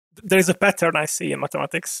there is a pattern I see in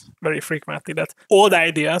mathematics very frequently that old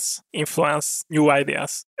ideas influence new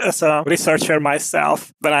ideas. As a researcher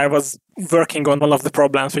myself, when I was working on one of the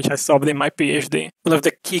problems which I solved in my PhD, one of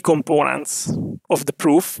the key components of the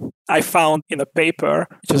proof I found in a paper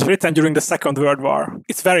which was written during the Second World War.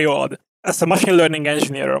 It's very old. As a machine learning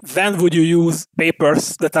engineer, when would you use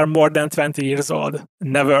papers that are more than 20 years old?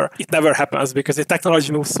 Never. It never happens because the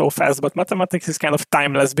technology moves so fast, but mathematics is kind of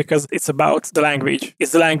timeless because it's about the language.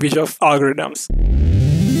 It's the language of algorithms.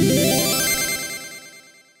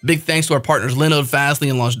 Big thanks to our partners Linode, Fastly,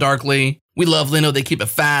 and LaunchDarkly. We love Linode. They keep it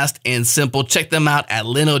fast and simple. Check them out at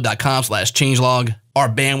linode.com/changelog. Our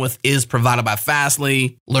bandwidth is provided by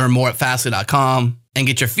Fastly. Learn more at fastly.com and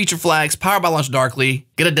get your feature flags powered by LaunchDarkly.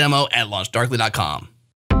 Get a demo at launchdarkly.com.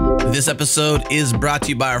 This episode is brought to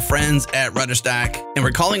you by our friends at RudderStack, and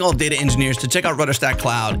we're calling all data engineers to check out RudderStack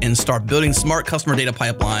Cloud and start building smart customer data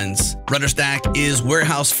pipelines. RudderStack is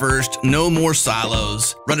warehouse first, no more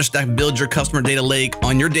silos. RudderStack builds your customer data lake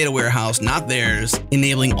on your data warehouse, not theirs,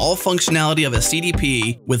 enabling all functionality of a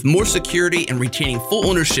CDP with more security and retaining full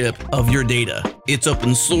ownership of your data. It's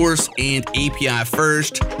open source and API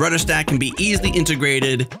first. RudderStack can be easily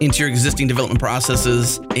integrated into your existing development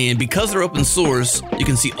processes, and because they're open source, you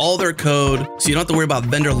can see all their code, so you don't have to worry about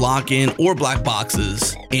vendor lock-in or black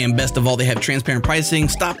boxes. And best of all, they have transparent pricing.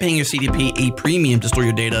 Stop paying your CDP a premium to store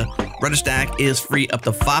your data. RudderStack is free up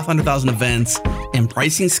to 500,000 events, and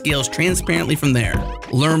pricing scales transparently from there.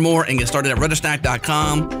 Learn more and get started at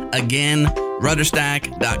rudderstack.com. Again,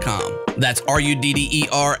 rudderstack.com. That's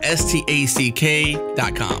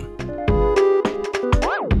rudderstack.com.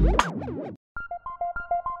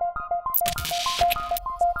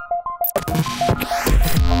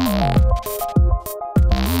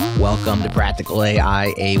 Welcome to Practical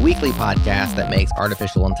AI, a weekly podcast that makes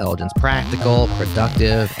artificial intelligence practical,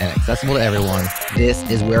 productive, and accessible to everyone. This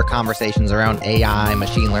is where conversations around AI,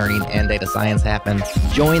 machine learning, and data science happen.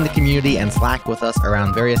 Join the community and Slack with us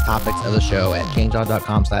around various topics of the show at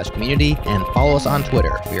changelog.com/community and follow us on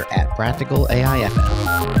Twitter. We're at PracticalAIFM.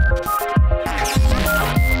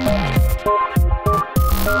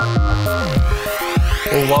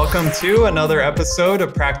 Well, welcome to another episode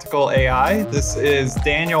of Practical AI. This is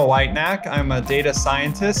Daniel Whitenack. I'm a data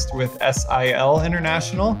scientist with SIL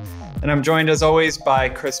International, and I'm joined as always by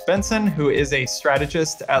Chris Benson, who is a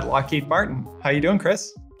strategist at Lockheed Martin. How you doing,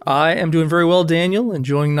 Chris? I am doing very well, Daniel.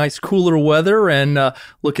 Enjoying nice cooler weather and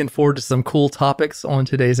looking forward to some cool topics on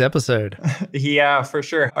today's episode. Yeah, for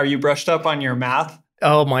sure. Are you brushed up on your math?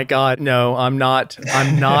 Oh my God, no, I'm not.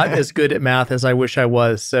 I'm not as good at math as I wish I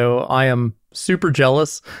was. So I am super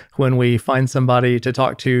jealous when we find somebody to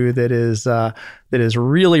talk to that is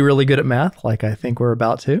really, really good at math, like I think we're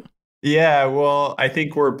about to. Yeah, well, I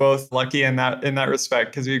think we're both lucky in that respect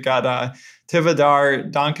because we've got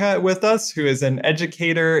Tivadar Danka with us, who is an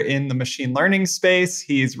educator in the machine learning space.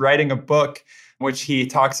 He's writing a book which he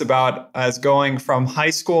talks about as going from high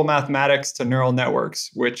school mathematics to neural networks,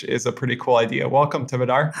 which is a pretty cool idea. Welcome,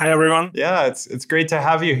 Tivadar. Hi, everyone. Yeah, it's great to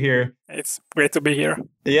have you here. It's great to be here.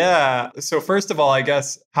 Yeah. So first of all, I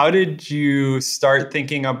guess, how did you start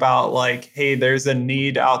thinking about like, hey, there's a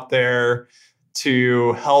need out there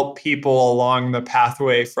to help people along the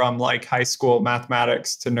pathway from like high school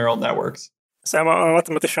mathematics to neural networks? So I'm a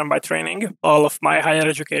mathematician by training. All of my higher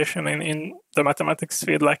education in the mathematics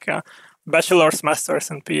field, like bachelor's,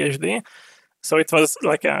 master's, and PhD. So it was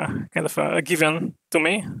like a kind of a given to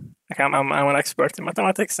me. Like I'm an expert in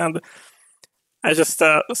mathematics, and I just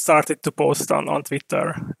started to post on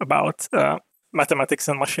Twitter about mathematics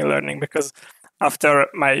and machine learning because after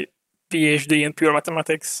my PhD in pure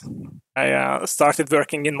mathematics, I started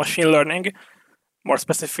working in machine learning, more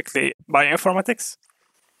specifically bioinformatics.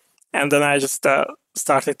 And then I just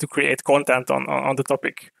started to create content on the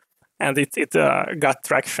topic. And it got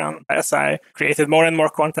traction. As I created more and more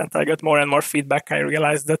content, I got more and more feedback. I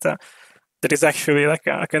realized that there is actually like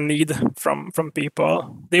a need from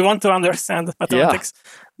people. They want to understand mathematics,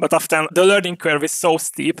 but often the learning curve is so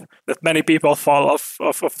steep that many people fall off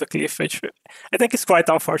the cliff, which I think is quite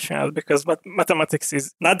unfortunate because mathematics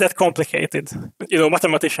is not that complicated.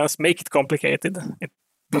 Mathematicians make it complicated. It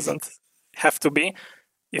doesn't have to be.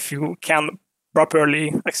 If you can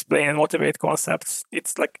properly explain and motivate concepts,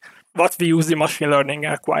 it's like what we use in machine learning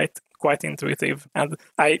are quite intuitive. And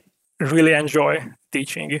I really enjoy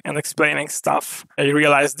teaching and explaining stuff. I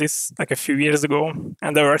realized this like a few years ago,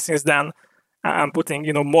 and ever since then, I'm putting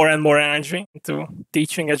more and more energy into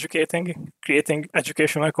teaching, educating, creating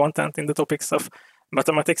educational content in the topics of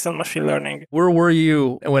mathematics and machine learning. Where were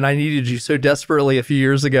you when I needed you so desperately a few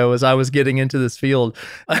years ago as I was getting into this field?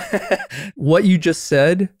 What you just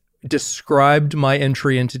said described my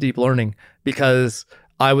entry into deep learning, because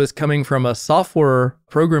I was coming from a software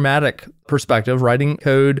programmatic perspective, writing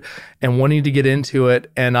code and wanting to get into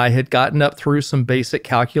it. And I had gotten up through some basic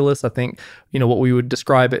calculus. I think, what we would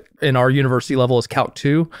describe it in our university level as Calc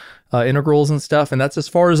 2, integrals and stuff. And that's as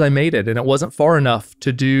far as I made it. And it wasn't far enough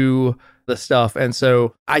to do the stuff. And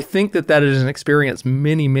so I think that is an experience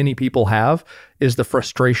many, many people have, is the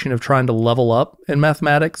frustration of trying to level up in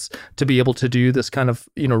mathematics to be able to do this kind of,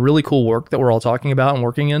 really cool work that we're all talking about and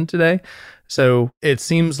working in today. So it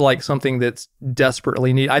seems like something that's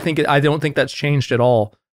desperately needed. I don't think that's changed at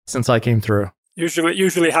all since I came through.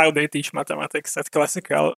 Usually how they teach mathematics at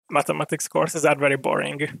classical mathematics courses are very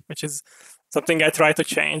boring, which is something I try to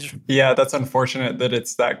change. Yeah, that's unfortunate that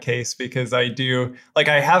it's that case, because I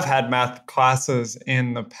have had math classes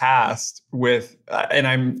in the past with, and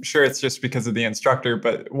I'm sure it's just because of the instructor,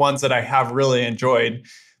 but ones that I have really enjoyed.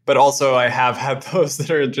 But also I have had those that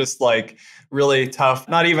are just like really tough,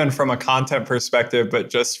 not even from a content perspective, but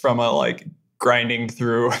just from a like grinding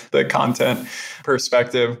through the content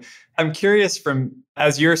perspective. I'm curious,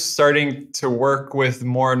 as you're starting to work with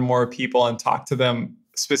more and more people and talk to them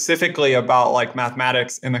specifically about like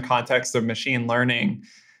mathematics in the context of machine learning,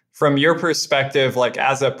 from your perspective, like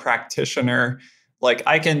as a practitioner, like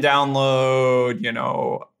I can download,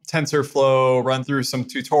 TensorFlow, run through some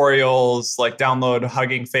tutorials, like download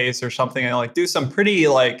Hugging Face or something, and like do some pretty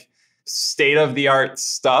like state-of-the-art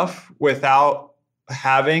stuff without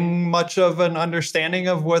having much of an understanding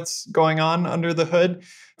of what's going on under the hood.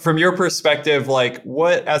 From your perspective, like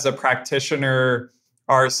what as a practitioner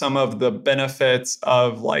are some of the benefits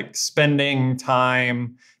of like spending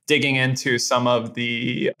time digging into some of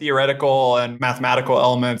the theoretical and mathematical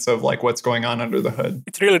elements of like what's going on under the hood?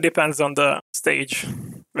 It really depends on the stage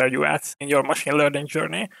where you're at in your machine learning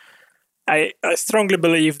journey. I strongly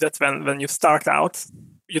believe that when you start out,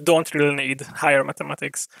 you don't really need higher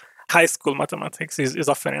mathematics. High school mathematics is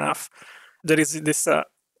often enough. There is this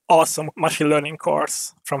awesome machine learning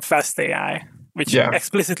course from Fast AI, which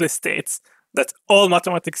explicitly states that all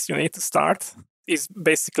mathematics you need to start is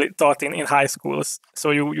basically taught in high schools.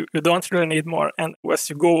 So you don't really need more. And as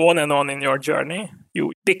you go on and on in your journey,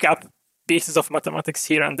 you pick up pieces of mathematics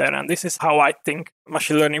here and there. And this is how I think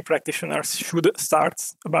machine learning practitioners should start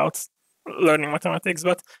about learning mathematics.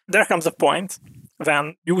 But there comes a point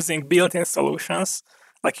when using built-in solutions,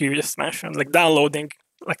 like you just mentioned, like downloading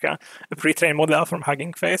like a pre-trained model from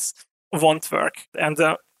Hugging Face won't work. And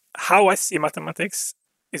how I see mathematics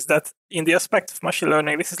is that in the aspect of machine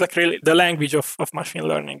learning, this is like really the language of machine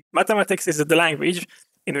learning. Mathematics is the language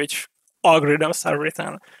in which algorithms are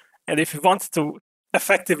written. And if you want to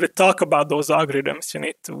effectively talk about those algorithms, you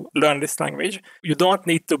need to learn this language. You don't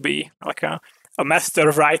need to be like a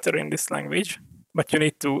master writer in this language, but you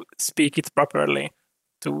need to speak it properly,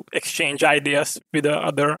 to exchange ideas with the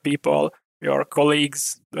other people, your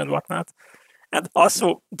colleagues and whatnot. And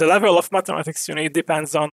also, the level of mathematics you need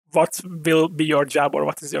depends on what will be your job or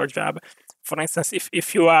what is your job. For instance,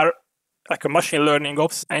 if you are like a machine learning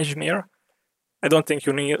ops engineer, I don't think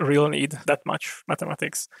you really need that much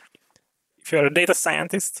mathematics. If you're a data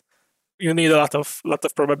scientist, you need a lot of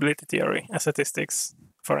probability theory and statistics,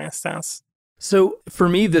 for instance. So for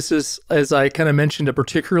me, this is, as I kind of mentioned, a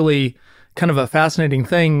particularly kind of a fascinating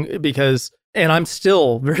thing because, and I'm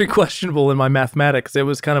still very questionable in my mathematics. It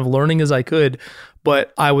was kind of learning as I could,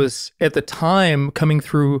 but I was at the time coming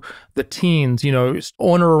through the teens,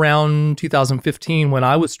 on or around 2015 when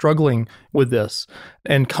I was struggling with this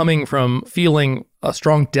and coming from feeling a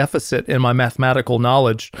strong deficit in my mathematical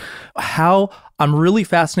knowledge. How I'm really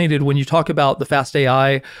fascinated when you talk about the Fast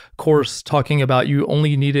AI course, talking about you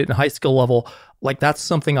only need it in high skill level. Like that's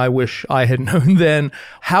something I wish I had known then.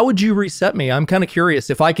 How would you reset me? I'm kind of curious.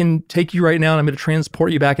 If I can take you right now and I'm going to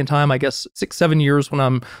transport you back in time, I guess 6-7 years when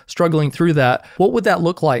I'm struggling through that, what would that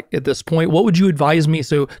look like at this point? What would you advise me?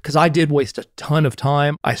 So, because I did waste a ton of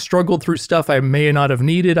time. I struggled through stuff I may not have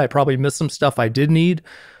needed. I probably missed some stuff I did need.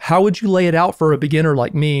 How would you lay it out for a beginner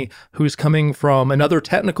like me who's coming from another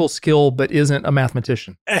technical skill but isn't a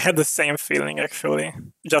mathematician? I had the same feeling actually,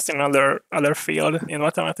 just in another field in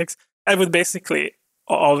mathematics. I would basically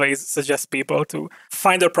always suggest people to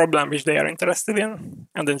find a problem which they are interested in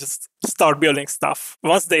and then just start building stuff.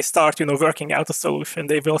 Once they start, working out a solution,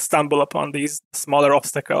 they will stumble upon these smaller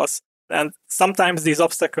obstacles. And sometimes these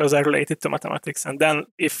obstacles are related to mathematics. And then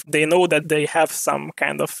if they know that they have some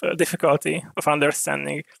kind of difficulty of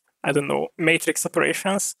understanding, matrix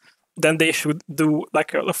operations, then they should do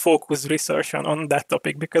like a focused research on that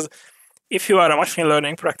topic. Because if you are a machine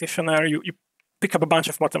learning practitioner, you pick up a bunch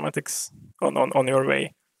of mathematics on your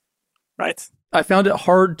way, right? I found it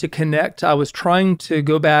hard to connect. I was trying to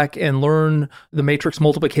go back and learn the matrix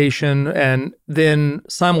multiplication, and then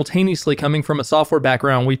simultaneously coming from a software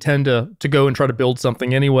background, we tend to go and try to build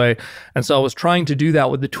something anyway. And so I was trying to do that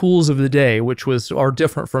with the tools of the day, which are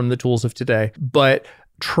different from the tools of today. But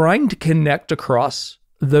trying to connect across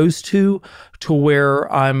those two to where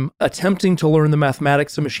I'm attempting to learn the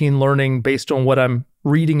mathematics of machine learning based on what I'm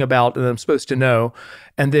reading about and I'm supposed to know,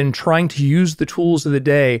 and then trying to use the tools of the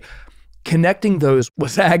day. Connecting those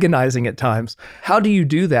was agonizing at times. How do you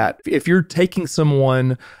do that? If you're taking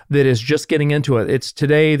someone that is just getting into it, it's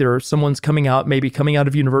today, someone's coming out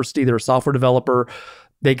of university, they're a software developer,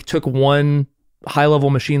 they took one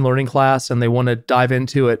high-level machine learning class and they want to dive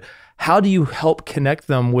into it. How do you help connect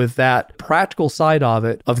them with that practical side of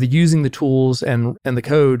it, of the using the tools and the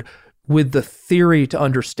code with the theory to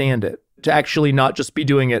understand it? To actually not just be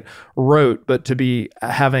doing it rote, but to be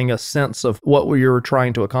having a sense of what you're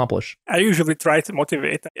trying to accomplish. I usually try to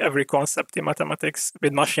motivate every concept in mathematics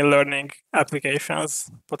with machine learning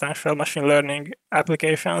applications, potential machine learning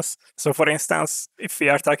applications. So for instance, if we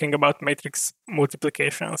are talking about matrix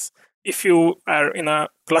multiplications, if you are in a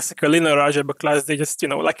classical linear algebra class, they just,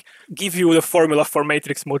 give you the formula for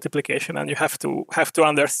matrix multiplication and you have to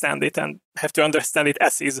understand it and have to understand it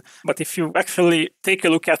as is. But if you actually take a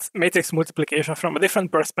look at matrix multiplication from a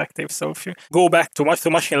different perspective, so if you go back to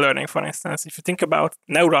machine learning, for instance, if you think about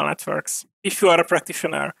neural networks, if you are a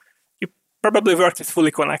practitioner, you probably work with fully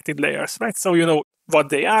connected layers, right? So you know what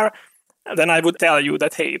they are. Then I would tell you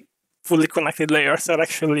that, hey, fully connected layers are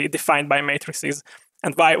actually defined by matrices.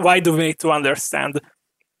 And why do we need to understand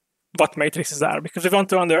what matrices are? Because we want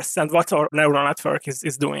to understand what our neural network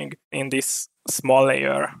is doing in this small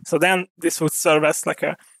layer. So then this would serve as like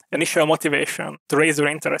an initial motivation to raise your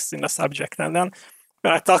interest in the subject. And then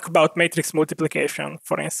when I talk about matrix multiplication,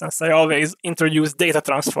 for instance, I always introduce data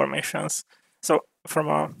transformations. So from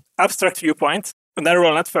an abstract viewpoint, a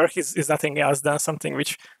neural network is nothing else than something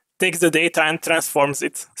which takes the data and transforms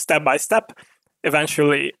it step by step,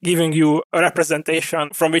 eventually giving you a representation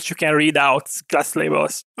from which you can read out class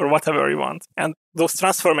labels or whatever you want. And those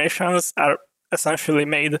transformations are essentially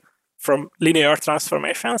made from linear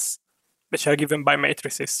transformations, which are given by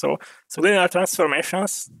matrices. So linear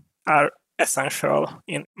transformations are essential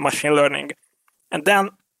in machine learning. And then,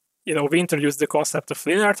 we introduced the concept of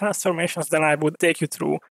linear transformations. Then I would take you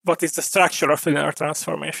through what is the structure of linear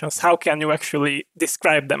transformations. How can you actually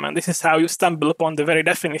describe them? And this is how you stumble upon the very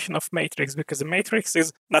definition of matrix, because a matrix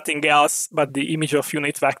is nothing else but the image of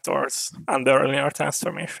unit vectors under a linear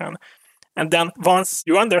transformation. And then once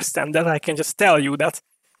you understand that, I can just tell you that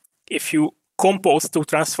if you compose two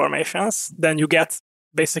transformations, then you get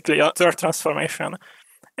basically a third transformation.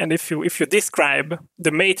 And if you describe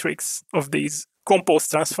the matrix of these composed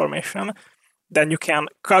transformation, then you can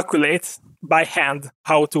calculate by hand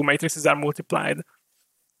how two matrices are multiplied.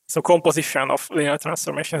 So composition of linear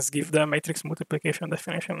transformations give the matrix multiplication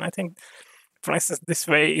definition. I think, for instance, this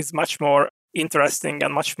way is much more interesting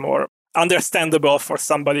and much more understandable for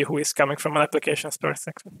somebody who is coming from an applications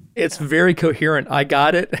perspective. It's very coherent. I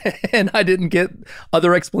got it. And I didn't get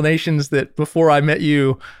other explanations that before I met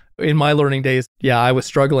you in my learning days. Yeah, I was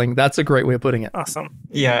struggling. That's a great way of putting it. Awesome.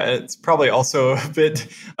 Yeah, it's probably also a bit,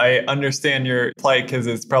 I understand your plight because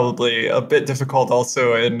it's probably a bit difficult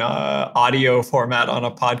also in audio format on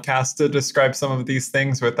a podcast to describe some of these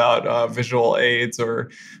things without visual aids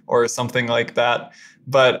or something like that.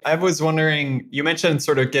 But I was wondering, you mentioned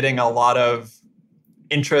sort of getting a lot of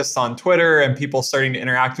interest on Twitter and people starting to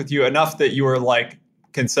interact with you enough that you were like,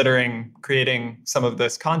 considering creating some of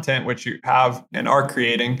this content, which you have and are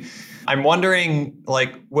creating. I'm wondering,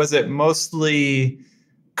 was it mostly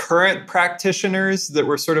current practitioners that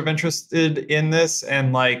were sort of interested in this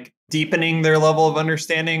and deepening their level of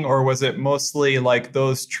understanding? Or was it mostly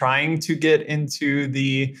those trying to get into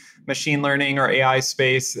the machine learning or AI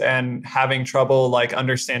space and having trouble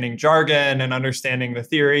understanding jargon and understanding the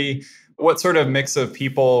theory? What sort of mix of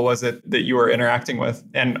people was it that you were interacting with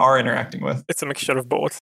and are interacting with? It's a mixture of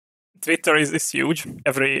both. Twitter is huge.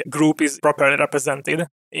 Every group is properly represented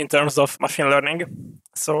in terms of machine learning.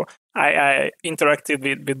 So I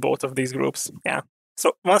interacted with both of these groups. Yeah.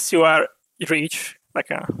 So once you reach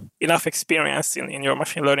enough experience in your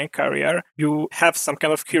machine learning career, you have some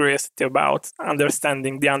kind of curiosity about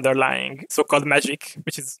understanding the underlying so-called magic,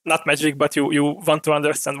 which is not magic, but you want to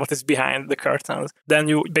understand what is behind the curtains. Then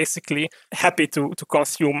you basically happy to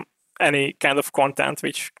consume any kind of content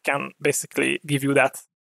which can basically give you that.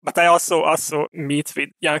 But I also meet with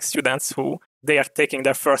young students who they are taking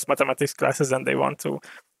their first mathematics classes and they want to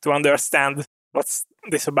understand what's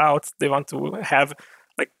this about. They want to have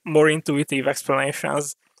more intuitive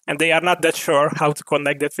explanations. And they are not that sure how to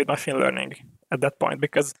connect that with machine learning at that point,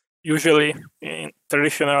 because usually in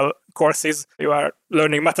traditional courses, you are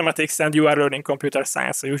learning mathematics and you are learning computer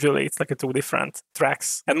science. So usually it's like two different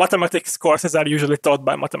tracks. And mathematics courses are usually taught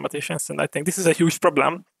by mathematicians. And I think this is a huge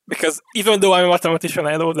problem, because even though I'm a mathematician,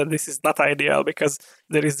 I know that this is not ideal, because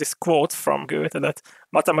there is this quote from Goethe that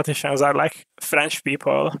mathematicians are like French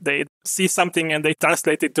people. They see something and they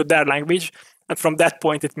translate it to their language. And from that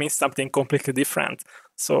point, it means something completely different.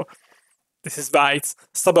 So this is why it's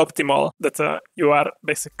suboptimal that you are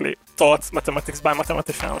basically taught mathematics by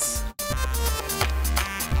mathematicians.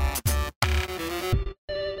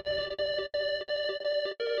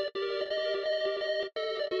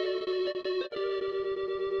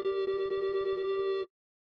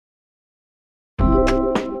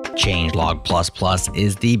 Changelog++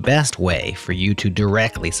 is the best way for you to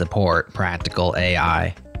directly support practical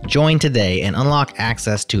AI. Join today and unlock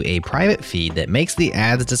access to a private feed that makes the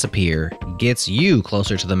ads disappear, gets you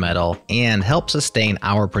closer to the metal, and helps sustain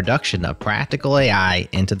our production of practical AI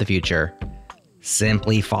into the future.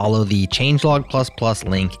 Simply follow the Changelog++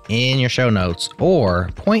 link in your show notes or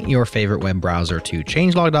point your favorite web browser to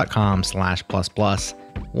changelog.com/++.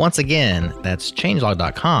 Once again, that's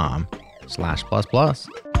changelog.com/++.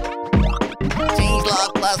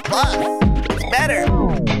 Changelog++. It's better.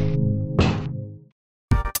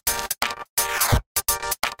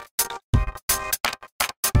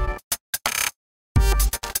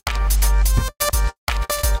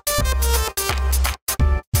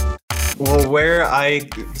 Well, where I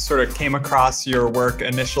sort of came across your work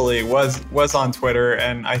initially was on Twitter,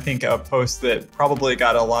 and I think a post that probably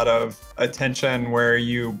got a lot of attention where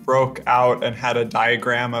you broke out and had a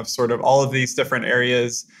diagram of sort of all of these different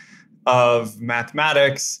areas of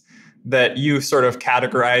mathematics that you sort of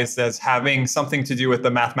categorized as having something to do with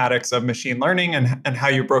the mathematics of machine learning and how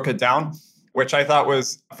you broke it down, which I thought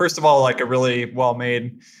was, first of all, like a really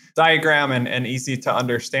well-made diagram and easy to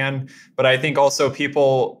understand. But I think also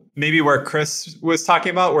people, maybe where Chris was talking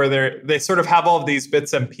about, where they sort of have all of these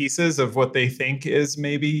bits and pieces of what they think is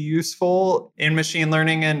maybe useful in machine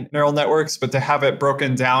learning and neural networks, but to have it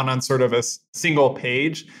broken down on sort of a single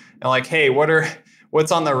page and like, hey,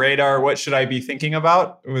 what's on the radar? What should I be thinking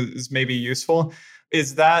about is maybe useful.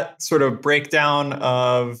 Is that sort of breakdown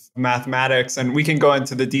of mathematics, and we can go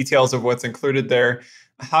into the details of what's included there.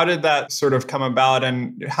 How did that sort of come about,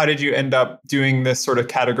 and how did you end up doing this sort of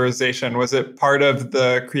categorization? Was it part of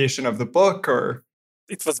the creation of the book, or?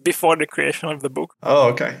 It was before the creation of the book. Oh,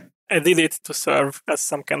 okay. I did it to serve as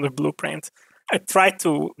some kind of blueprint. I tried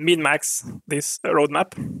to min-max this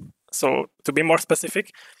roadmap. So to be more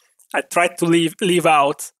specific, I tried to leave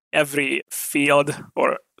out every field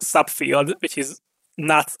or subfield which is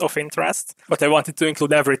not of interest, but I wanted to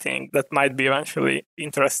include everything that might be eventually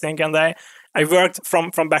interesting. And I worked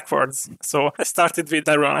from backwards. So I started with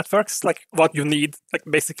neural networks, like what you need. Like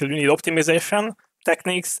basically you need optimization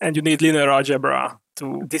techniques and you need linear algebra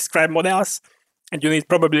to describe models, and you need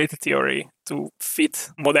probability theory to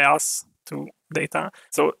fit models to data.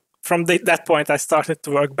 So from that point, I started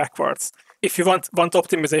to work backwards. If you want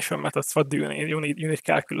optimization methods, what do you need? You need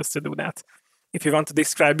calculus to do that. If you want to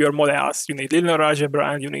describe your models, you need linear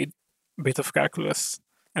algebra and you need a bit of calculus.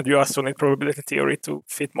 And you also need probability theory to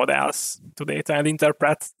fit models to data and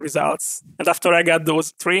interpret results. And after I got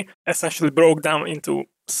those three, I essentially broke down into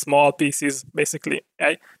small pieces. Basically,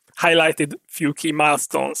 I highlighted a few key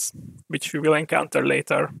milestones, which we will encounter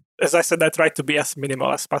later. As I said, I tried to be as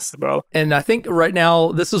minimal as possible. And I think right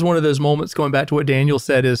now, this is one of those moments, going back to what Daniel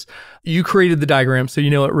said, is you created the diagram, so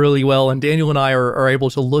you know it really well. And Daniel and I are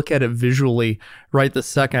able to look at it visually right this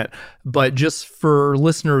second. But just for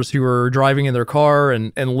listeners who are driving in their car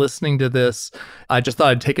and listening to this, I just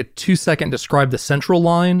thought I'd take a 2-second, describe the central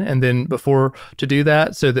line, and then before to do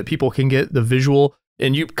that so that people can get the visual.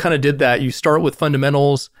 And you kind of did that. You start with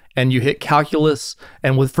fundamentals and you hit calculus.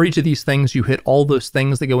 And for each of these things, you hit all those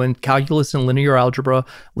things that go in. Calculus and linear algebra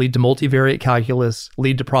lead to multivariate calculus,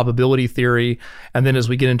 lead to probability theory. And then as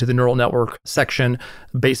we get into the neural network section,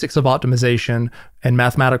 basics of optimization and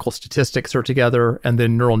mathematical statistics are together, and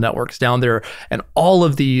then neural networks down there. And all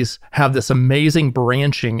of these have this amazing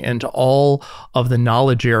branching into all of the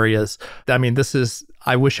knowledge areas. I mean,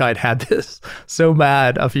 I wish I'd had this so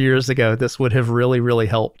bad a few years ago. This would have really, really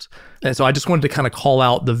helped. And so I just wanted to kind of call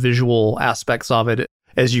out the visual aspects of it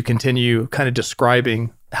as you continue kind of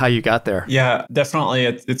describing how you got there. Yeah, definitely.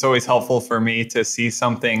 It's always helpful for me to see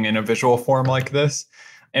something in a visual form like this.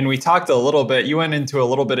 And we talked a little bit, you went into a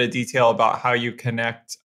little bit of detail about how you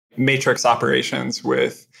connect matrix operations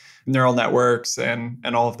with neural networks and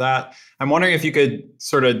all of that. I'm wondering if you could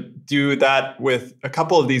sort of do that with a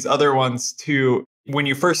couple of these other ones too. When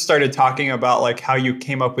you first started talking about like how you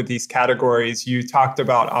came up with these categories, you talked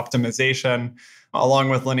about optimization along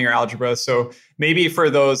with linear algebra. So maybe for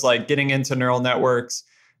those like getting into neural networks,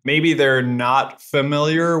 maybe they're not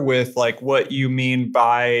familiar with like what you mean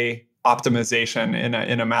by optimization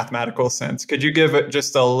in a mathematical sense. Could you give it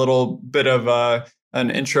just a little bit of an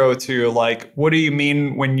intro to like what do you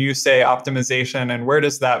mean when you say optimization, and where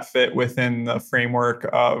does that fit within the framework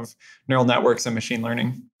of neural networks and machine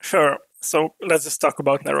learning? Sure. So let's just talk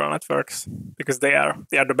about neural networks because they are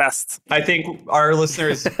the best. I think our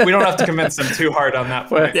listeners, we don't have to convince them too hard on that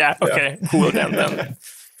point. Yeah. Okay. Cool. Then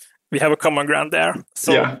we have a common ground there.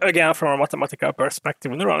 So again, from a mathematical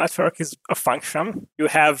perspective, a neural network is a function. You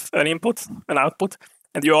have an input, an output,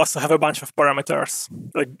 and you also have a bunch of parameters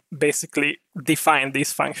that basically define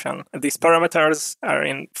this function. And these parameters are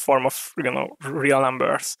in form of real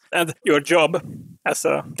numbers. And your job as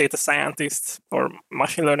a data scientist or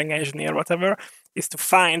machine learning engineer, whatever, is to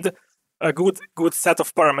find a good set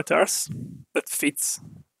of parameters that fits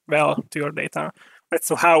well to your data. Right?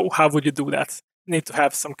 So how would you do that? You need to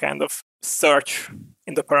have some kind of search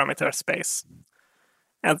in the parameter space.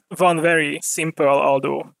 And one very simple,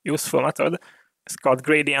 although useful method is called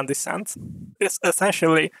gradient descent. It's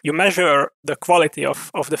essentially you measure the quality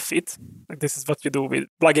of the fit. This is what you do with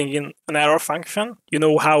plugging in an error function. You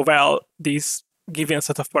know how well these given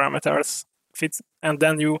set of parameters fit, and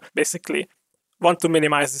then you basically want to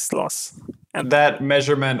minimize this loss. And that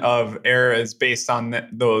measurement of error is based on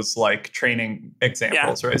those like training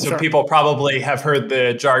examples, right? So sure. People probably have heard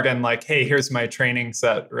the jargon like, hey, here's my training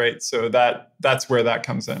set, right? So that's where that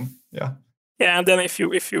comes in. Yeah. Yeah, and then if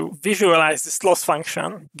you visualize this loss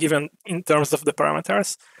function given in terms of the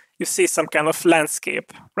parameters, you see some kind of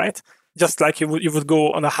landscape, right? Just like you would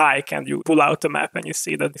go on a hike and you pull out a map and you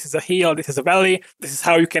see that this is a hill, this is a valley. This is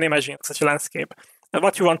how you can imagine such a landscape. And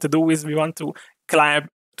what you want to do is we want to climb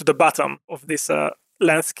to the bottom of this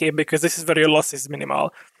landscape because this is where your loss is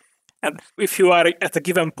minimal. And if you are at a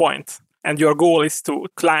given point and your goal is to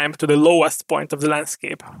climb to the lowest point of the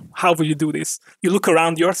landscape, how will you do this? You look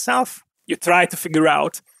around yourself. You try to figure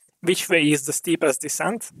out which way is the steepest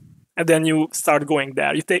descent, and then you start going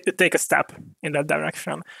there. You take a step in that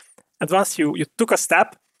direction. And once you took a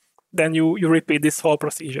step, then you repeat this whole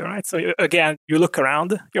procedure, right? So again, you look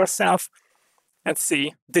around yourself and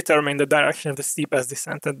determine the direction of the steepest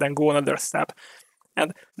descent, and then go another step.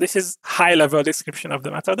 And this is high-level description of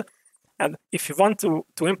the method. And if you want to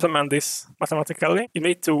implement this mathematically, you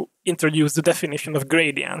need to introduce the definition of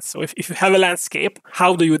gradients. So if you have a landscape,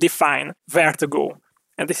 how do you define where to go?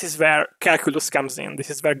 And this is where calculus comes in.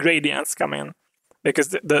 This is where gradients come in. Because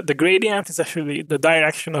the gradient is actually the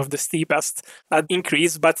direction of the steepest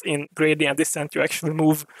increase, but in gradient descent, you actually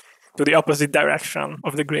move to the opposite direction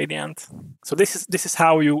of the gradient. So this is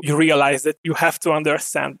how you realize that you have to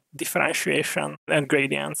understand differentiation and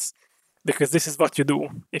gradients, because this is what you do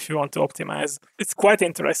if you want to optimize. It's quite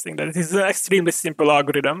interesting that it is an extremely simple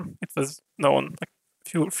algorithm. It was known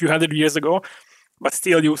like a few hundred years ago, but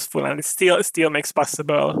still useful, and it still makes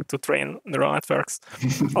possible to train neural networks.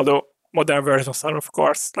 Although modern versions are, of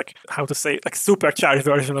course, like supercharged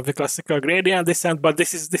version of the classical gradient descent, but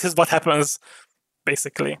this is what happens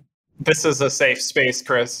basically. This is a safe space,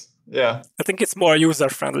 Chris. Yeah. I think it's more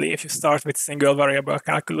user-friendly if you start with single variable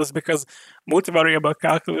calculus, because multivariable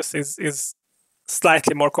calculus is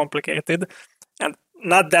slightly more complicated and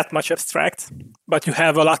not that much abstract, but you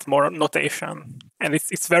have a lot more notation. And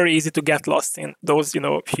it's very easy to get lost in those,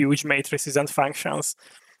 huge matrices and functions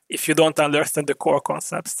if you don't understand the core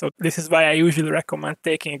concepts. So this is why I usually recommend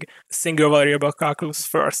taking single variable calculus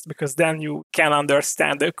first, because then you can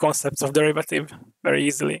understand the concepts of derivative very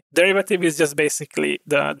easily. Derivative is just basically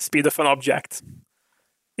the speed of an object.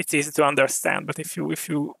 It's easy to understand, but if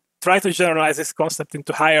you try to generalize this concept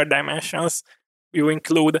into higher dimensions, you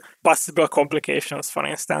include possible complications. For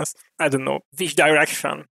instance, I don't know, which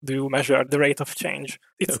direction do you measure the rate of change?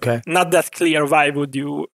 It's not that clear. Why would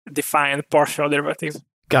you define partial derivatives?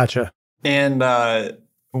 Gotcha. And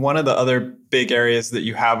one of the other big areas that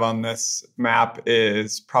you have on this map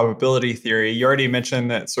is probability theory. You already mentioned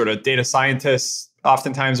that sort of data scientists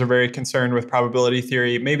oftentimes are very concerned with probability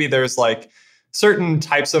theory. Maybe there's like certain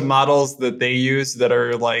types of models that they use that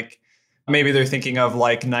are like, maybe they're thinking of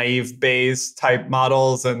like naive Bayes type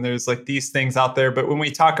models, and there's like these things out there. But when we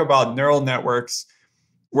talk about neural networks,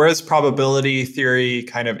 where is probability theory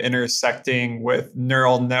kind of intersecting with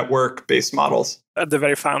neural network-based models? At the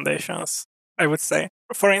very foundations, I would say.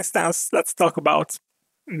 For instance, let's talk about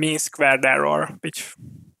mean squared error, which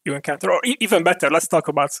you encounter. Or even better, let's talk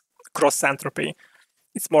about cross entropy.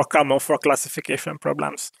 It's more common for classification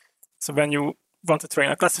problems. So when you want to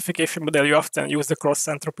train a classification model, you often use the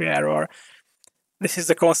cross-entropy error. This is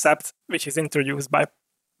a concept which is introduced by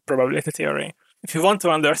probability theory. If you want to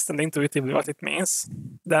understand intuitively what it means,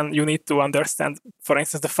 then you need to understand, for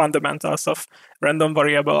instance, the fundamentals of random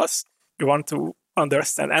variables. You want to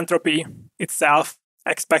understand entropy itself,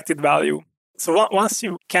 expected value. So once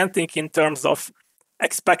you can think in terms of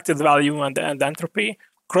expected value and entropy,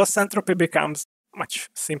 cross-entropy becomes much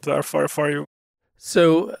simpler for you.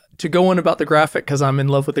 So to go on about the graphic, because I'm in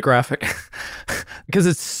love with the graphic, because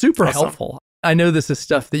it's super helpful. I know this is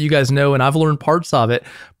stuff that you guys know, and I've learned parts of it,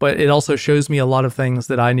 but it also shows me a lot of things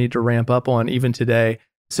that I need to ramp up on even today.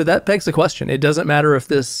 So that begs the question. It doesn't matter if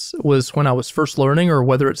this was when I was first learning or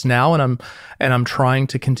whether it's now and I'm trying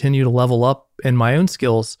to continue to level up in my own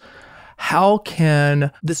skills. How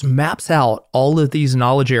can this maps out all of these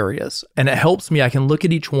knowledge areas, and it helps me. I can look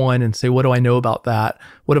at each one and say, what do I know about that?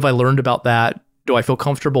 What have I learned about that? Do I feel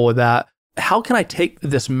comfortable with that? How can I take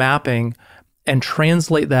this mapping and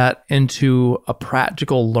translate that into a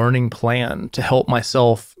practical learning plan to help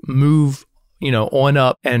myself move, on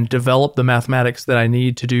up and develop the mathematics that I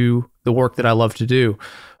need to do the work that I love to do?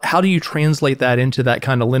 How do you translate that into that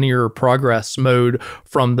kind of linear progress mode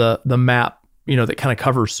from the map, that kind of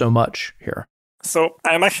covers so much here? So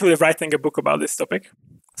I'm actually writing a book about this topic.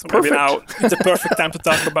 So maybe now it's a perfect time to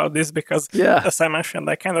talk about this because, as I mentioned,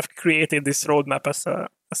 I kind of created this roadmap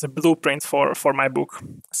as a blueprint for my book.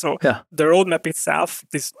 So the roadmap itself,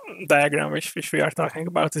 this diagram which we are talking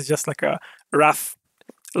about, is just like a rough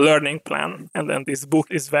learning plan. And then this book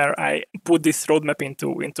is where I put this roadmap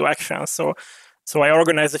into action. So I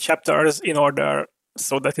organize the chapters in order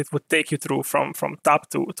so that it would take you through from top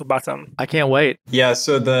to bottom. I can't wait. Yeah,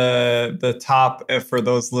 so the top, for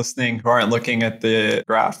those listening who aren't looking at the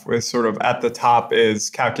graph, was sort of at the top is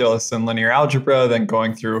calculus and linear algebra, then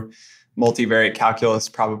going through multivariate calculus,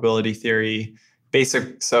 probability theory,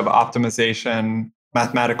 basics of optimization,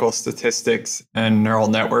 mathematical statistics, and neural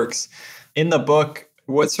networks. In the book,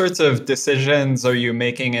 what sorts of decisions are you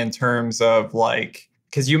making in terms of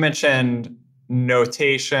because you mentioned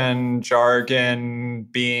notation, jargon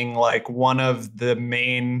being like one of the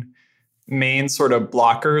main sort of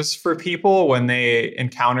blockers for people when they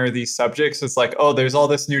encounter these subjects. It's like, oh, there's all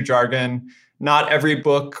this new jargon. Not every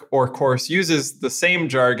book or course uses the same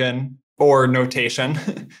jargon or notation,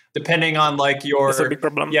 depending on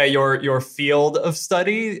your your field of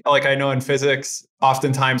study. Like I know in physics,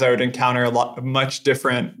 oftentimes I would encounter much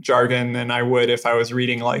different jargon than I would if I was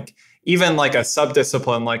reading even a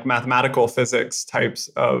subdiscipline like mathematical physics types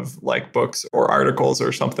of books or articles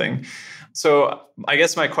or something. So I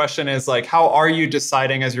guess my question is how are you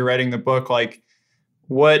deciding as you're writing the book,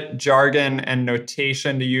 what jargon and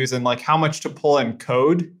notation to use and how much to pull in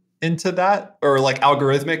code into that or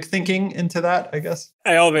algorithmic thinking into that, I guess?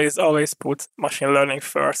 I always put machine learning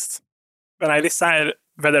first. When I decide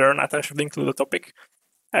whether or not I should include a topic,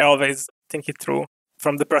 I always think it through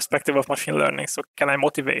from the perspective of machine learning. So can I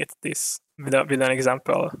motivate this with an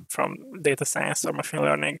example from data science or machine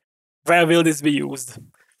learning? Where will this be used?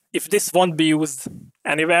 If this won't be used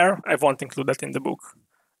anywhere, I won't include that in the book.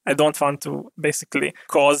 I don't want to basically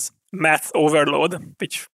cause math overload,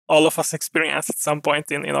 which all of us experience at some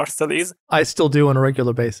point in our studies. I still do on a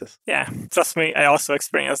regular basis. Yeah, trust me, I also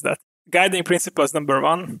experienced that. Guiding principles number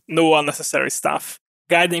 1, no unnecessary stuff.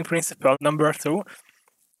 Guiding principle number 2,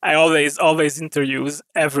 I always introduce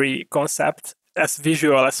every concept as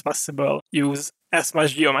visual as possible, use as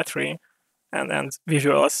much geometry and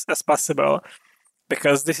visual as possible,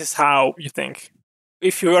 because this is how you think.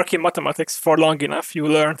 If you work in mathematics for long enough, you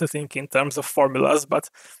learn to think in terms of formulas, but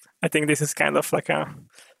I think this is kind of like a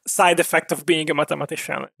side effect of being a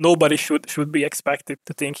mathematician. Nobody should be expected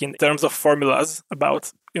to think in terms of formulas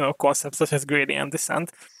about, concepts such as gradient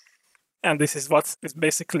descent. And this is what is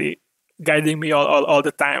basically guiding me all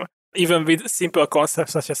the time, even with simple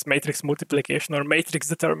concepts such as matrix multiplication or matrix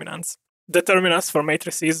determinants. Determinants for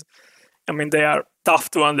matrices, they are tough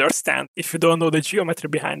to understand if you don't know the geometry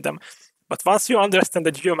behind them. But once you understand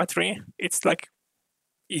the geometry, it's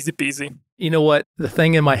easy peasy. You know what? The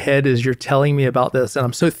thing in my head is you're telling me about this, and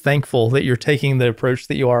I'm so thankful that you're taking the approach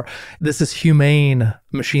that you are. This is humane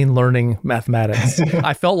machine learning mathematics.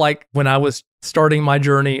 I felt like when I was starting my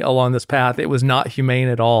journey along this path, it was not humane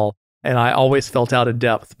at all. And I always felt out of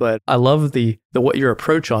depth, but I love what your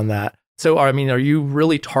approach on that. So, are you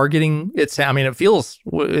really targeting it? It feels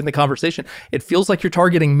in the conversation, it feels like you're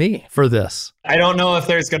targeting me for this. I don't know if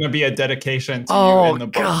there's going to be a dedication to you in the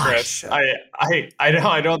book, Chris.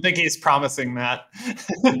 I don't think he's promising that.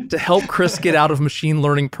 To help Chris get out of machine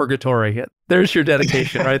learning purgatory. There's your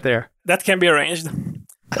dedication right there. That can be arranged.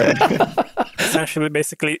 essentially,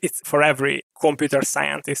 basically, it's for every computer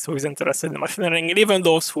scientist who is interested in machine learning, and even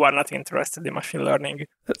those who are not interested in machine learning.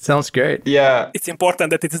 That sounds great. Yeah. It's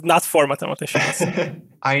important that it is not for mathematicians.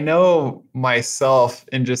 I know myself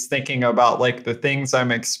in just thinking about like the things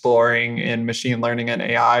I'm exploring in machine learning and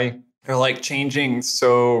AI are like changing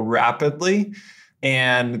so rapidly.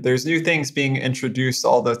 And there's new things being introduced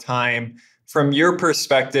all the time. From your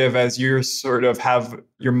perspective, as you're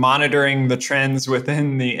you're monitoring the trends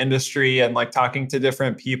within the industry and like talking to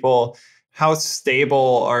different people, how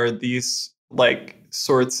stable are these like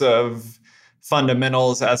sorts of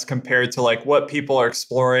fundamentals as compared to like what people are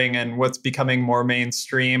exploring and what's becoming more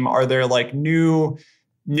mainstream? Are there like new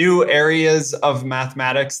areas of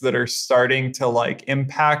mathematics that are starting to like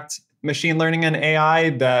impact machine learning and AI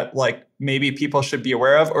that like maybe people should be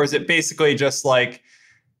aware of? Or is it basically just like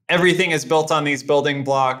everything is built on these building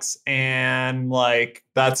blocks and like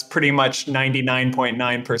that's pretty much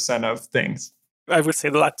 99.9% of things? I would say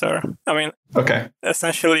the latter. I mean, okay.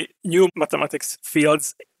 Essentially, new mathematics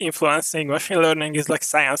fields influencing machine learning is like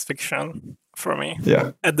science fiction for me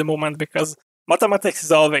at the moment, because mathematics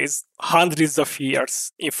is always hundreds of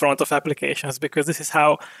years in front of applications, because this is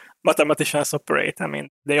how mathematicians operate. I mean,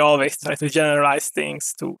 they always try to generalize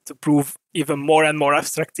things to prove even more and more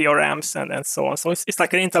abstract theorems and so on. So it's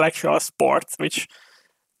like an intellectual sport, which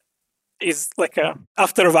is like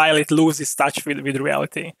after a while, it loses touch with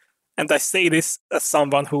reality. And I say this as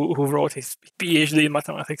someone who wrote his PhD in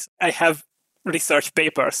mathematics. I have research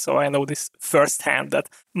papers, so I know this firsthand, that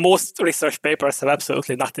most research papers have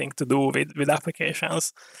absolutely nothing to do with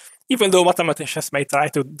applications. Even though mathematicians may try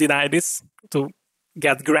to deny this to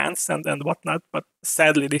get grants and whatnot, but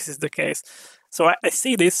sadly this is the case. So I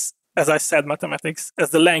see this, as I said, mathematics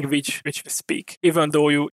as the language which we speak. Even though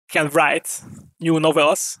you can write new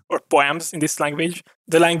novels or poems in this language,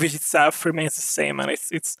 the language itself remains the same, and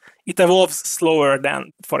it evolves slower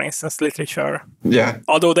than, for instance, literature. Yeah.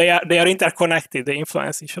 Although they are interconnected, they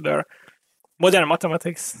influence each other. Modern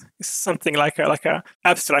mathematics is something like a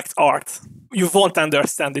abstract art. You won't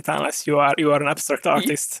understand it unless you are an abstract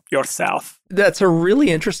artist yourself. That's a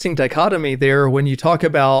really interesting dichotomy there when you talk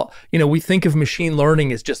about, we think of machine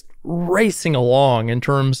learning as just racing along in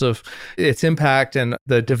terms of its impact and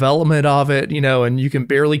the development of it, and you can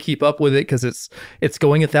barely keep up with it because it's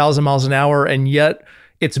going 1,000 miles an hour, and yet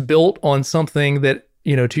it's built on something that,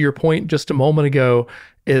 to your point just a moment ago,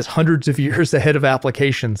 is hundreds of years ahead of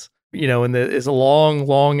applications. And is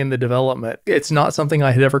long in the development. It's not something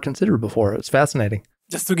I had ever considered before. It's fascinating.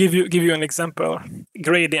 Just to give you an example,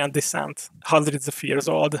 gradient descent, hundreds of years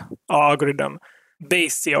old algorithm,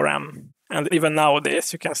 Bayes theorem, and even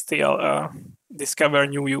nowadays you can still discover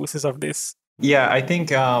new uses of this. Yeah, I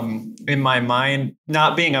think in my mind,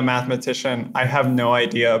 not being a mathematician, I have no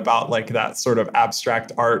idea about like that sort of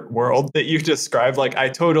abstract art world that you described. Like I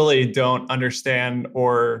totally don't understand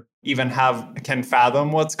or even can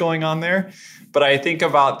fathom what's going on there. But I think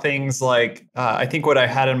about things like, I think what I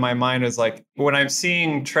had in my mind is like, when I'm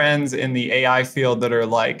seeing trends in the AI field that are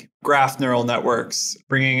like graph neural networks,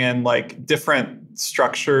 bringing in like different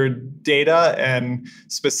structured data and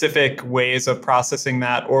specific ways of processing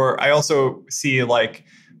that. Or I also see like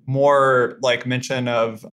more like mention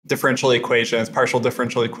of differential equations, partial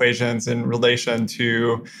differential equations in relation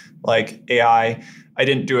to like AI. I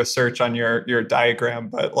didn't do a search on your diagram,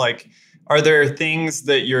 but like, are there things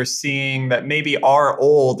that you're seeing that maybe are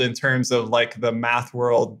old in terms of like the math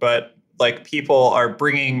world, but like people are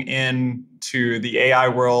bringing in to the AI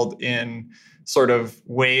world in sort of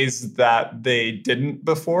ways that they didn't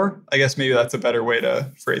before? I guess maybe that's a better way to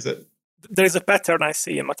phrase it. There is a pattern I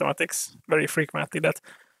see in mathematics very frequently, that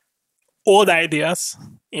old ideas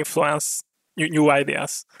influence new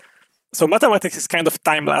ideas. So mathematics is kind of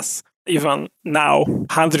timeless. Even now,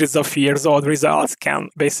 hundreds of years old results can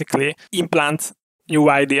basically implant new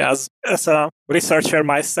ideas. As a researcher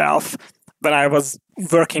myself, when I was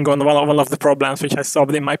working on one of the problems which I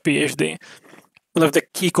solved in my PhD, one of the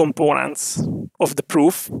key components of the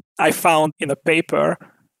proof I found in a paper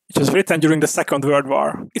which was written during the Second World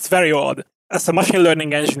War. It's very old. As a machine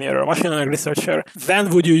learning engineer or machine learning researcher, when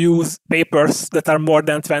would you use papers that are more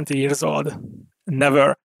than 20 years old?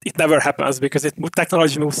 Never. It never happens because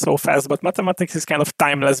technology moves so fast. But mathematics is kind of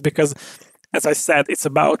timeless because, as I said, it's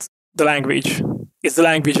about the language. It's the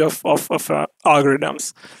language of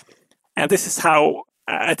algorithms. And this is how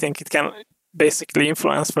I think it can basically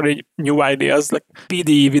influence for the new ideas like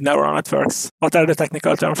PDE with neural networks. What are the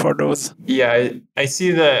technical terms for those? Yeah, I see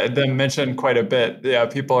them mentioned quite a bit. Yeah,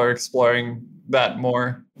 people are exploring that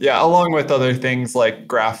more. Yeah, along with other things like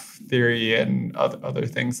graph theory and other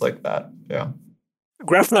things like that. Yeah.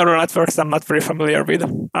 Graph neural networks I'm not very familiar with,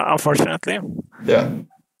 unfortunately. Yeah.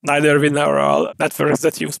 Neither with neural networks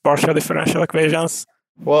that use partial differential equations.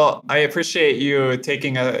 Well, I appreciate you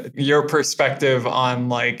taking your perspective on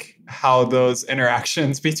like how those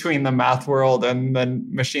interactions between the math world and the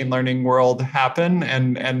machine learning world happen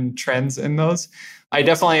and trends in those. I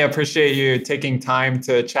definitely appreciate you taking time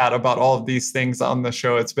to chat about all of these things on the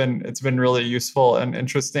show. It's been really useful and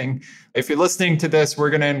interesting. If you're listening to this, we're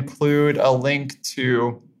going to include a link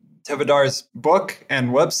to Tivadar's book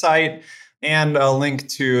and website and a link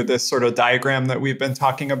to this sort of diagram that we've been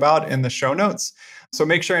talking about in the show notes. So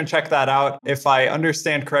make sure and check that out. If I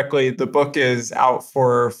understand correctly, the book is out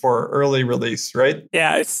for early release, right?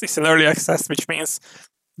 Yeah, it's an early access, which means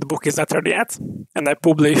the book is not ready yet. And I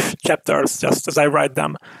publish chapters just as I write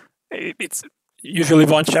them. It's usually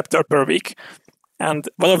one chapter per week. And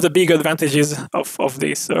one of the big advantages of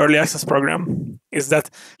this early access program is that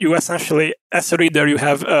you essentially, as a reader, you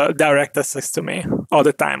have direct access to me all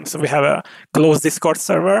the time. So we have a closed Discord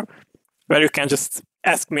server where you can just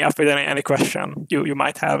ask me up with any question you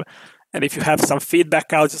might have. And if you have some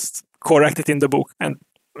feedback, I'll just correct it in the book. And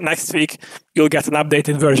next week, you'll get an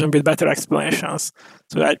updated version with better explanations.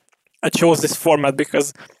 So I chose this format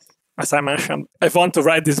because, as I mentioned, I want to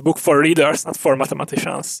write this book for readers, not for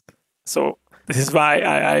mathematicians. So this is why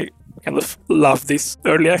I kind of love this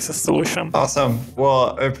early access solution. Awesome.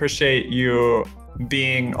 Well, I appreciate you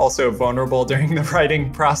being also vulnerable during the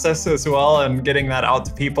writing process as well and getting that out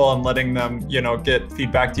to people and letting them, get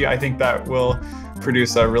feedback to you. I think that will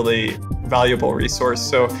produce a really valuable resource.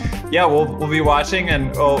 So yeah, we'll be watching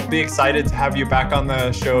and we'll be excited to have you back on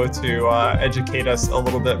the show to educate us a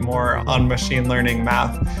little bit more on machine learning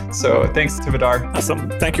math. So thanks, Tivadar.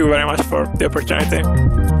 Awesome. Thank you very much for the opportunity.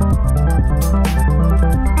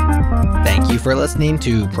 Thank you for listening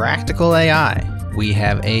to Practical AI. We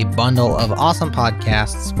have a bundle of awesome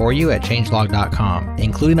podcasts for you at changelog.com,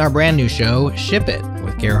 including our brand new show, Ship It,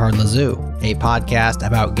 with Gerhard Lazou, a podcast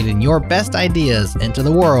about getting your best ideas into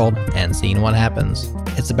the world and seeing what happens.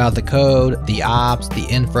 It's about the code, the ops, the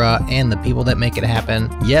infra, and the people that make it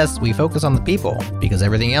happen. Yes, we focus on the people because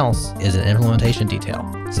everything else is an implementation detail.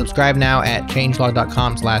 Subscribe now at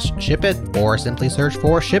changelog.com/shipit or simply search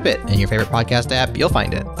for Ship It in your favorite podcast app. You'll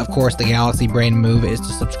find it. Of course, the Galaxy Brain move is to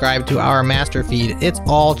subscribe to our master feed. It's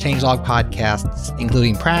all Changelog podcasts,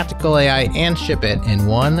 including Practical AI and Ship It in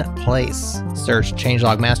one place. Search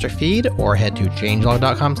Changelog Master Feed or head to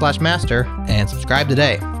changelog.com/master and subscribe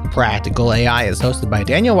today. Practical AI is hosted by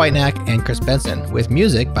Daniel Whitenack and Chris Benson, with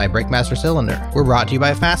music by Breakmaster Cylinder. We're brought to you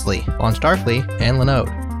by Fastly, Launch Darkly, and Linode.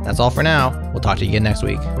 That's all for now. We'll talk to you again next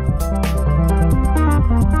week.